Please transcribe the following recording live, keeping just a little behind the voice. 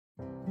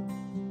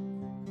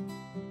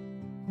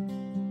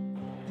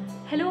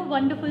Hello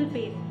wonderful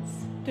parents.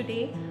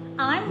 Today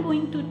I am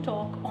going to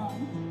talk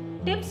on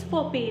tips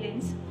for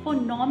parents for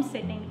norm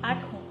setting at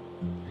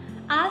home.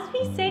 As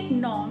we set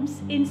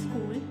norms in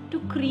school to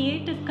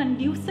create a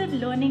conducive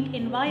learning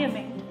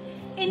environment,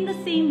 in the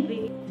same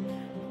way,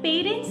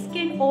 parents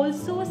can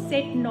also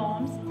set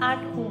norms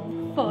at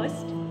home.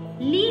 First,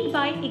 lead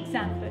by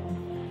example.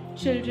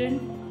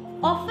 Children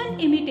often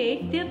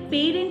imitate their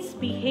parents'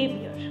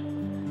 behavior.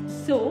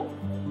 So,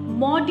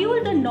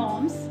 module the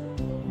norms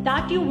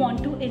that you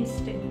want to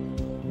instill.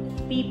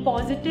 Be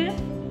positive,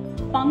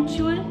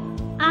 punctual,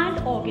 and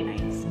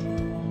organized.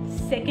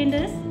 Second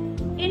is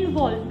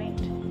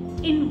involvement.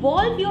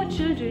 Involve your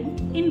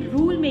children in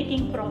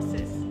rule-making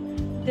process.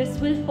 This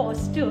will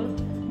foster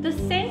the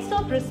sense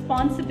of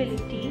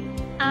responsibility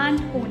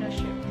and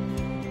ownership.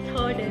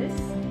 Third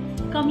is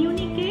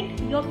communicate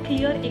your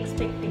clear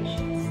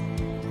expectations.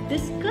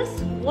 Discuss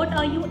what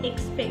are you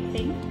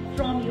expecting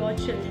from your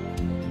children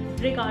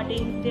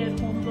regarding their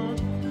homework,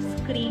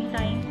 screen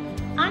time,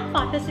 and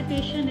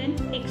participation in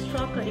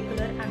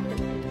extracurricular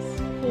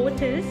activities.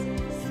 Fourth is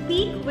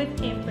speak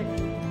with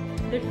empathy.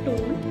 The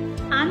tone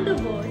and the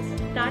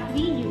words that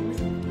we use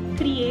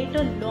create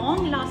a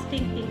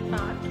long-lasting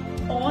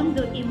impact on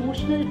the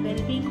emotional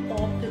well-being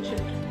of the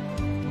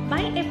children.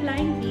 By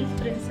applying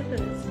these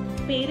principles,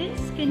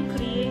 parents can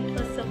create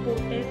a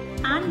supportive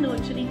and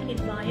nurturing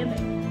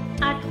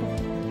environment at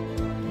home.